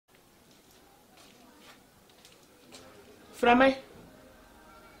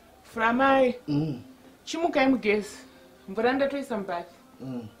Framai. Chimukai mugezi. Mvura ndatoisa mubhazi.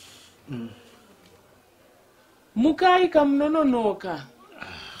 Mukai kamunononoka.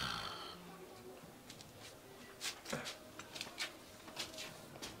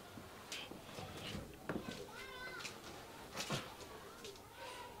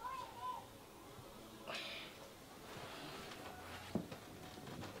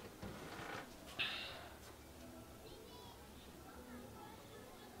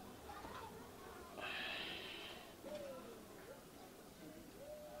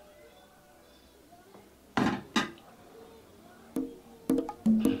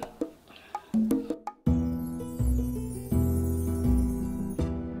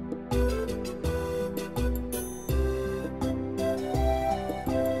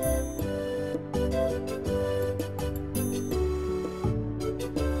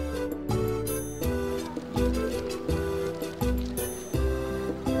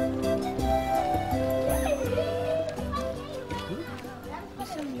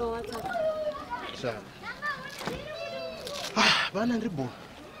 Bana ndribo.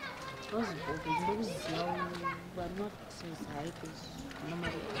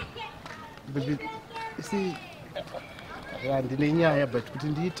 Baby, see, ndine nyaya but kuti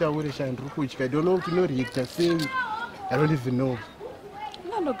ndiitaure shandiri kutya. I don't know kuti noreacta sei. I don't even know.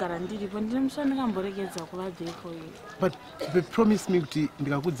 Ndogara ndiripo ndine musana kamboregedza kuvabveko iyo. But they promise me kuti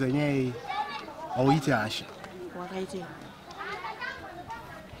ndikakudza nyaya iyi auite hasha. Wakaite?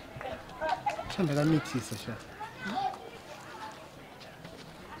 Chandakamitisa sha.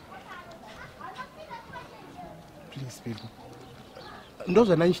 Please, baby.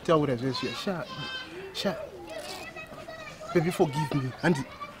 Those are nice towers. Sha. Baby, forgive me. And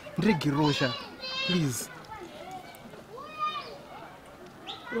Rosha, please.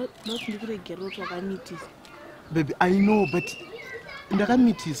 What Baby, I know, but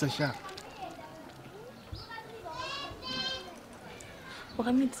ndakamitisa sha.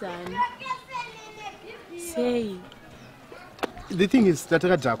 Wakamitani? Say. The thing is that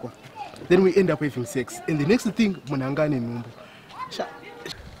then we end up having sex. And the next thing, munangane numbo. Sha.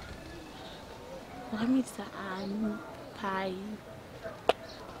 Wakamita anu pai.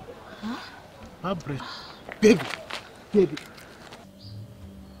 Huh? Baby.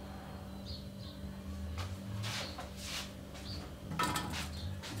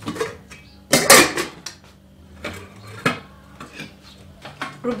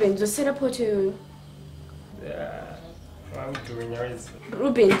 Ruben, just set up to. Yeah, I'm doing yours.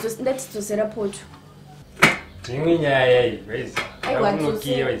 Ruben, let's just set up to. Doing yay, raise. I want to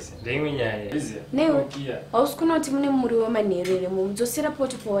see. Doing yay, is it? No, I was going to move my name. Just set up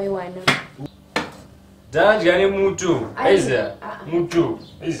to boy one. Dajani Mutu, is it? Mutu,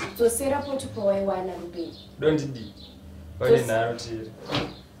 is it? So set up to boy one and be. Don't it? What is narrative?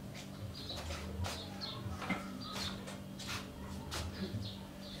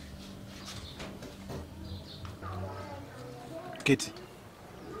 Kate,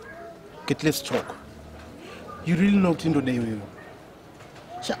 let's talk. You really know Tindo Day.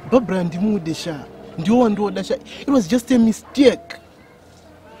 Sha, Barbara and Dimu Sha. It was just a mistake.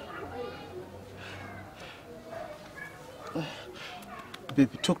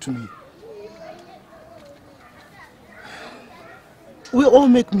 Baby, talk to me. We all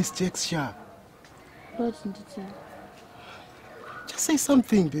make mistakes, Sha. What did you say? Just say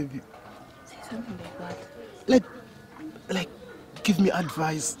something, baby. Say something like what? Like, give me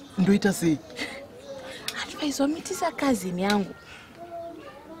advice. Ndo ita say. Advice wamitisa cousin yangu.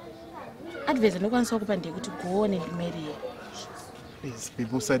 Advice ndokwanisa kupa ndekuti go on and marry her. Please,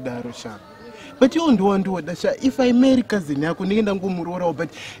 baby, usadaro Sha. But you don't want to Sha. If I marry cousin yako ndingenda ngomurora, but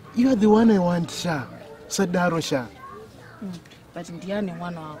you are the one I want, Sha. Usadaro Sha. But ndiani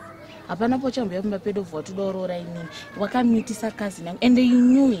mwana wako. Hapana pochamba yamba pedo votu dorora inini. Wakamitisa cousin yangu and you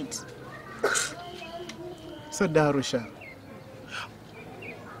knew it. Usadaro Sha.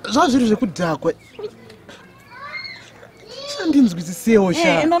 Zvazviri zvekudhakwa. Shandinzwisisewo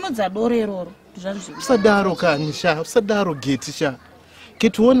Sha. Ndinonodza doro iroro. Usadaro kani Sha. Usadaro Geti Sha.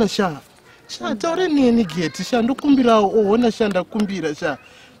 Geti wona Sha. Sha taure neni Geti Sha. Ndokumbirawo wona Sha ndakumbira Sha.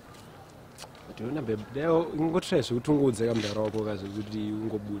 Ndona babe, leo ngotresha utungudze kamdara wako kazi kuti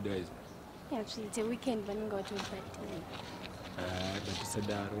ungobuda izo. Yeah, it's a weekend when we go to a party. But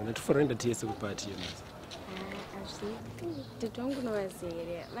Sadaro, natufurenda tiese ku party yemazi. Actually, titongo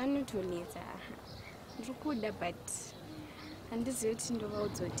novazere vanotonetsa. Ndikuda but handizivi kuti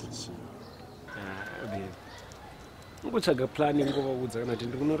ndovaudzoti chii. Babe. Ngotsvaga planning ngovaudza kana kuti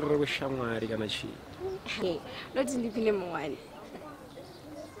ndikunorara kweshamwari kana chii. Hey, noti ndipinde muwani.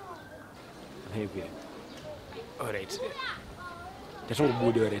 Maybe. Alright.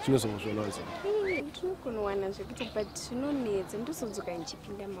 Ndachongobuda alright. Tinozongozvona wase. Tinokunowana zvekuti but zvinonetsa ndosodzoka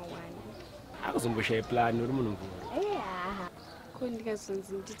ndichipinda mawani. Akuzomboshaye plan uri munhu mvura. Haha. Ko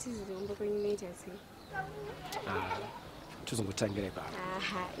ndikazonzi nditizirombo kweinoita sei? Tuzongotangira ipapo.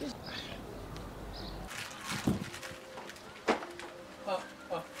 Aha.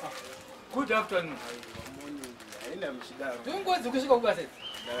 Good afternoon. Haina mshidaro. Tungozi kusvika kubasa.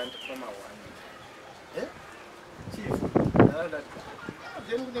 Ndakandofama wani. Chief.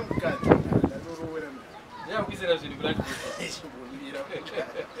 Then kune mukadzi ndanorowera mimi. Yakuisira zvinhu bulati. Chibulira.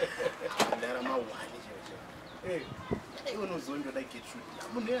 Ndarama wani chete. Iwe unozondoda Gertrude.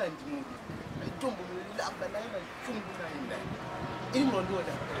 Munhu andimudi. Mitombo mulamba naina chungu nainda. Ini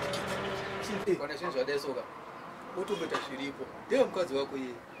munondoda. Chief, kana zvinhu zvadayisoka. Utomboita zviripo. Ndiye mukadzi wako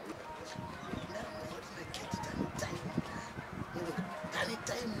iye.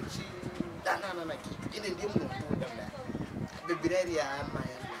 Time danana na kitu ine ndiye munokuda mna bebirari ya ama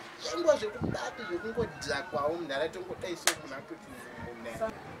yangwa zvekudati zvekungodhakwawo mndara tongodaiso kuna kuti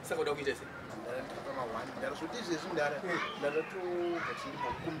mna Saka uda kuita sei? ndara ndakama wani ndara zvoti izvezvi ndara gachiri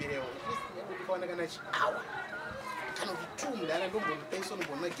makumbirewo kuti kawana kana chiawa kana kuti 2 ndara ndombonotaiso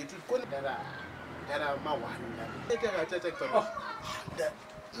nombona Gertrude kone ndara mawani ndara takatata kwa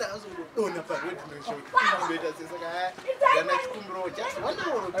nazo dona pa red nation ndoita sesaka dana chikumbiro just one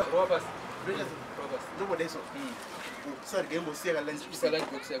hour Robas. Robas ndobo deso sorry gembo siya lunch Sala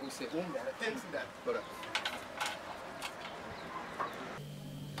box yako se. thanks that Bora.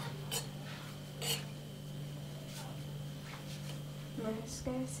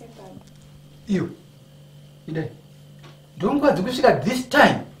 Masikase baba. Iyo. Ide. Ndongwadzi kusvika this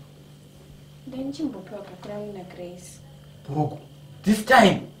time. Ndanichimbopiwa pakurawi na Grace. Buruku. This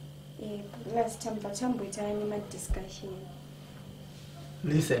time. Last time pachamboita nemadiscussion.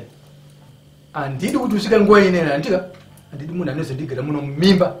 Listen. Andidi kuti usvike nguva inena andika. Andidi munhu anozondigera muno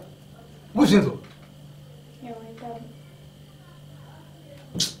mimba. Kuzvinzwa. Yawa baba.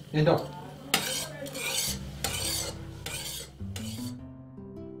 Enda.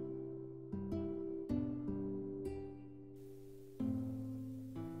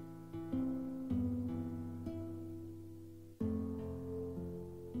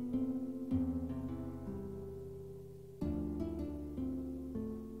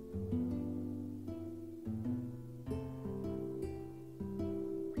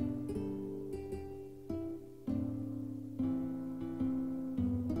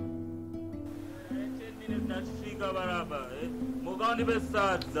 Mukaoni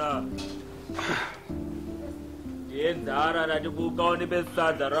besadza. Yenzara rati mukaoni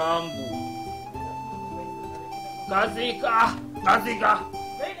besadza rangu. Kasika, kasika.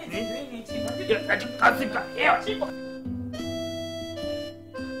 Kasika.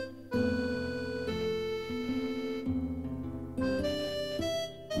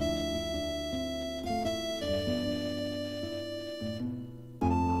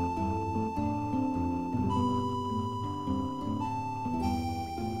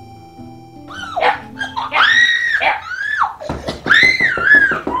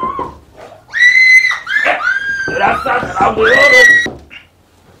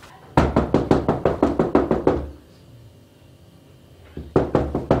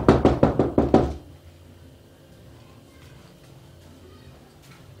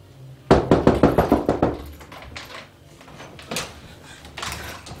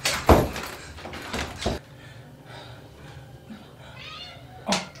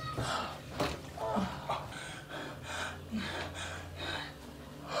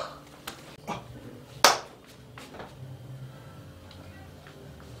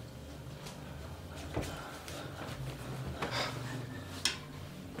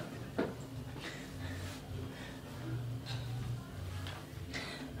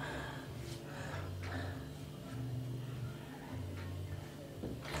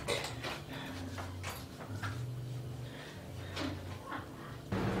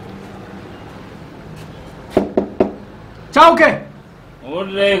 Chauke.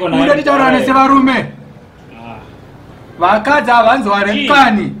 Uda titaura nesevarume. Vakadzi havanzware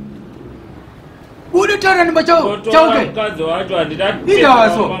mukani. Uda taura nemachauke. Mukadzi wacho handida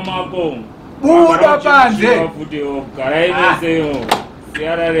Idawaso. Buda panze. Garai neseyo.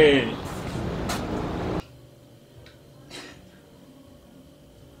 Siyarare.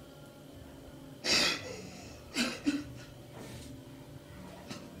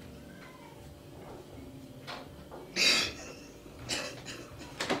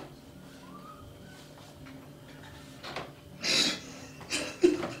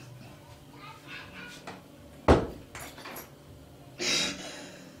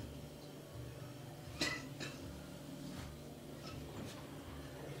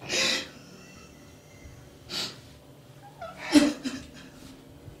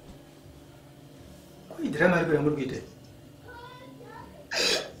 drama iri kuda muri kuita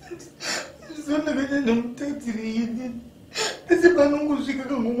zona kana nomutadziri ini asi panongosvika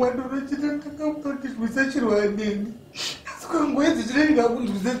kangomwadoro chita ndakapakizwisa chirwaneni asi kangwedzi chine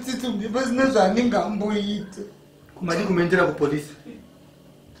ndingakundwisa tsitsi mbe pasina zvaanenge amboita kumadi kumentera kupolisi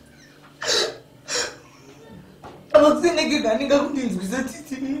avakuseneke kanenge akundinzwisa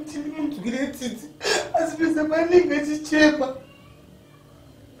tsitsi ndinonzwire tsitsi asi pesa panenge achichema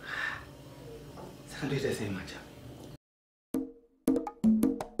saka ndoita sei macha